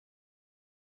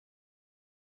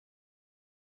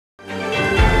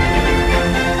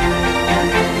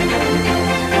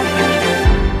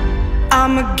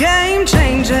I'm a game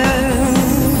changer.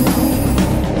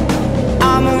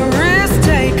 I'm a risk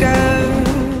taker.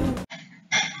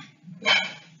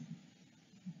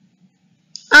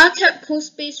 RCAP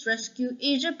CoSpace Rescue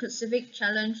Asia-Pacific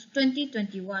Challenge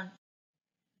 2021.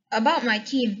 About my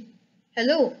team.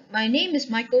 Hello, my name is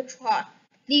Michael Chua.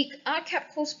 League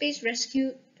RCAP CoSpace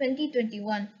Rescue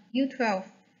 2021 U12.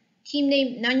 Team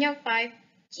name Nanyang 5.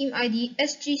 Team ID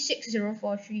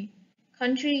SG6043.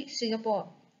 Country Singapore.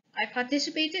 I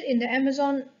participated in the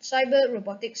Amazon Cyber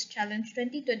Robotics Challenge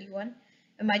 2021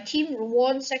 and my team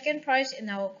won second prize in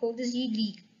our Courtesy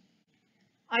League.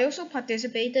 I also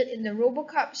participated in the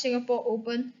RoboCup Singapore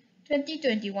Open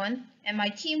 2021 and my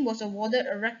team was awarded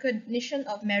a recognition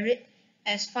of merit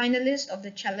as finalist of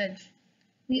the challenge.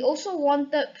 We also won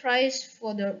third prize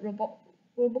for the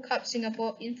RoboCup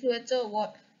Singapore Influencer Award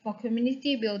for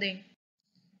community building.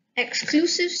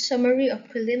 Exclusive summary of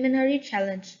preliminary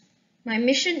challenge. My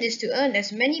mission is to earn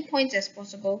as many points as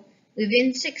possible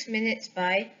within 6 minutes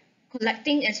by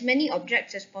collecting as many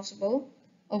objects as possible,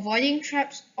 avoiding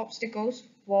traps, obstacles,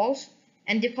 walls,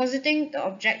 and depositing the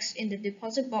objects in the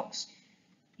deposit box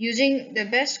using the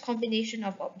best combination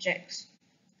of objects.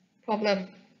 Problem: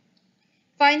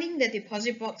 finding the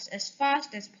deposit box as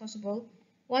fast as possible.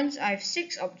 Once I have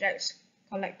 6 objects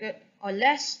collected or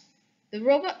less, the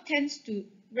robot tends to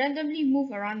randomly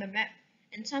move around the map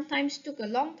and sometimes took a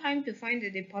long time to find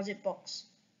the deposit box,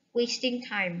 wasting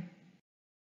time.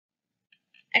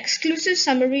 Exclusive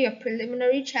summary of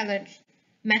preliminary challenge.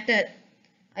 Method: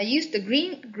 I used the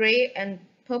green, grey, and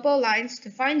purple lines to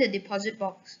find the deposit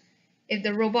box. If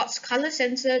the robot's color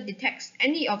sensor detects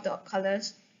any of the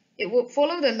colors, it would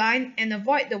follow the line and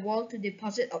avoid the wall to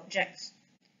deposit objects.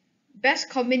 Best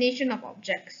combination of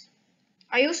objects.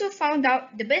 I also found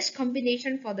out the best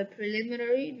combination for the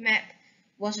preliminary map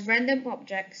was random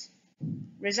objects.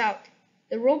 Result: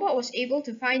 the robot was able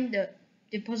to find the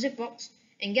deposit box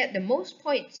and get the most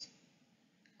points.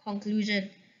 Conclusion: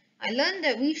 I learned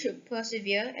that we should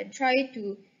persevere and try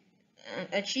to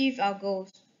achieve our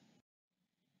goals.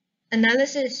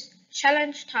 Analysis.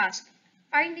 Challenge task: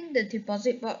 finding the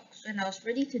deposit box when I was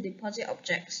ready to deposit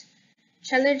objects.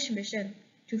 Challenge mission: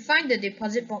 to find the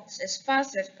deposit box as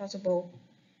fast as possible.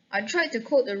 I tried to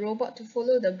code the robot to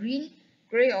follow the green,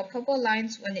 grey, or purple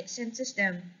lines when it senses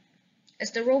them.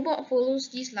 As the robot follows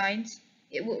these lines,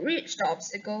 it would reach the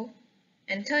obstacle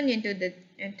and turn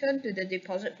to the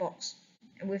deposit box.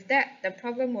 And with that, the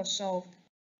problem was solved.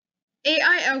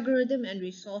 AI algorithm and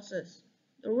resources.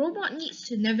 The robot needs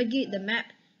to navigate the map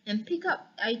and pick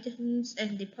up items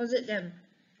and deposit them.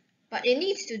 But it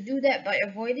needs to do that by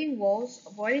avoiding walls,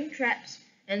 avoiding traps,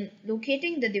 and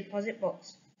locating the deposit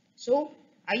box. So,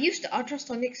 I used the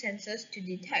ultrasonic sensors to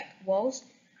detect walls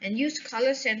and used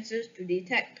color sensors to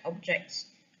detect objects.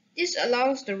 This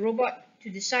allows the robot to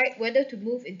decide whether to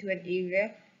move into an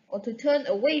area or to turn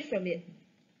away from it.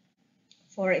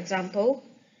 For example,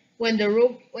 when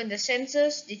the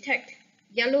sensors detect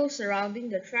yellow surrounding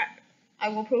the trap, I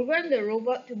will program the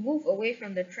robot to move away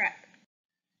from the trap.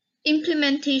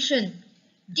 Implementation.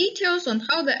 Details on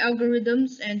how the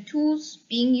algorithms and tools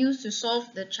being used to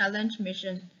solve the challenge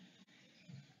mission.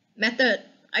 Method.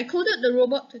 I coded the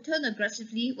robot to turn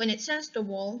aggressively when it sensed the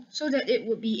wall so that it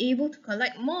would be able to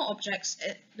collect more objects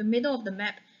at the middle of the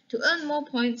map to earn more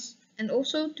points and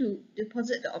also to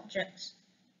deposit the objects.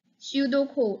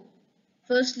 Pseudocode.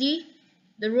 Firstly,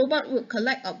 the robot would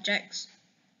collect objects.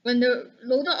 When the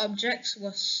loaded objects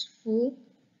was full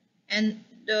and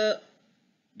the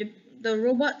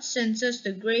robot senses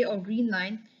the grey or green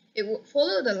line, it would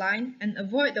follow the line and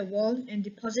avoid the wall and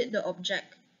deposit the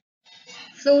object.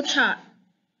 Flowchart.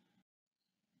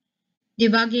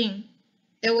 Debugging.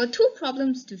 There were 2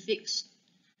 problems to fix.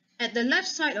 At the left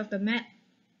side of the map,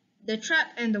 the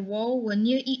trap and the wall were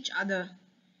near each other.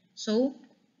 So,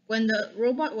 when the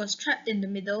robot was trapped in the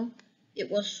middle, it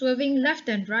was swerving left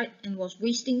and right and was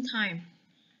wasting time.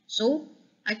 So,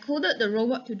 I coded the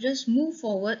robot to just move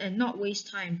forward and not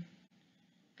waste time.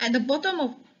 At the bottom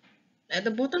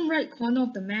right corner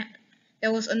of the map,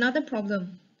 there was another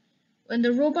problem. When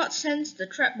the robot sensed the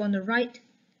trap on the right,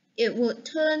 it would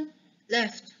turn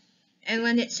left, and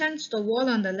when it sensed the wall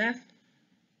on the left,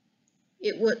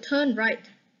 it would turn right.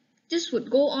 This would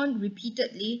go on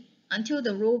repeatedly until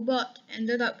the robot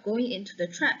ended up going into the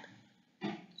trap.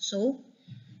 So,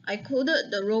 I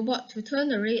coded the robot to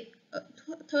turn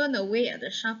away at a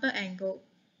sharper angle,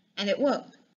 and it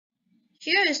worked.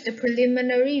 Here is the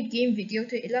preliminary game video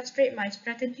to illustrate my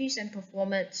strategies and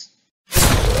performance.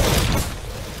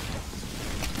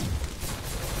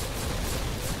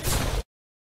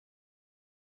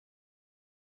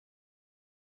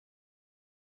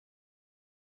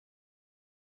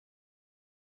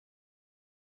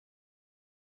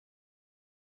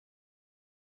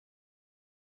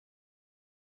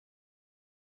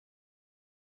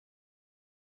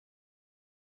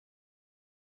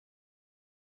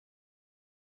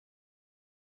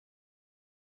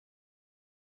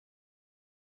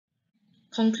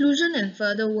 Conclusion and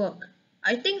further work.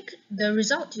 I think the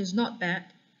result is not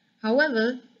bad.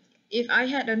 However, if I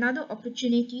had another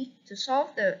opportunity to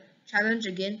solve the challenge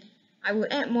again, I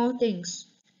would add more things.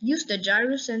 Use the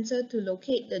gyro sensor to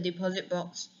locate the deposit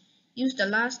box. Use the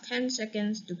last 10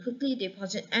 seconds to quickly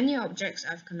deposit any objects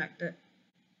I've collected.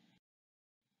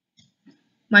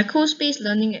 My CoSpace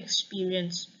learning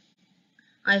experience.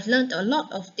 I've learned a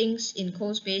lot of things in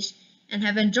CoSpace and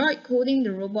have enjoyed coding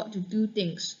the robot to do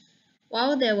things.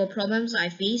 While there were problems I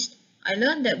faced, I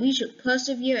learned that we should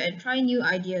persevere and try new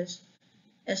ideas.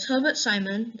 As Herbert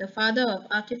Simon, the father of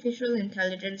artificial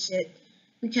intelligence, said,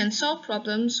 we can solve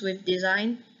problems with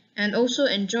design and also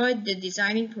enjoy the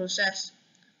designing process.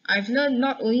 I've learned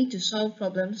not only to solve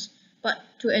problems, but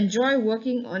to enjoy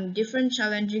working on different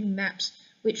challenging maps,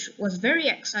 which was very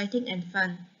exciting and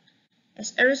fun.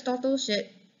 As Aristotle said,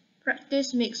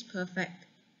 practice makes perfect.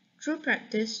 Through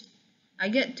practice, I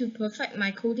get to perfect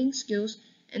my coding skills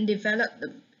and develop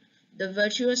the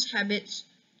virtuous habits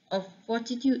of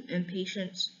fortitude and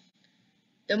patience.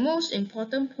 The most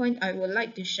important point I would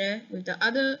like to share with the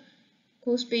other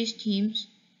CoSpace teams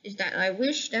is that I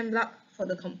wish them luck for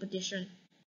the competition.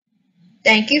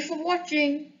 Thank you for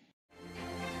watching.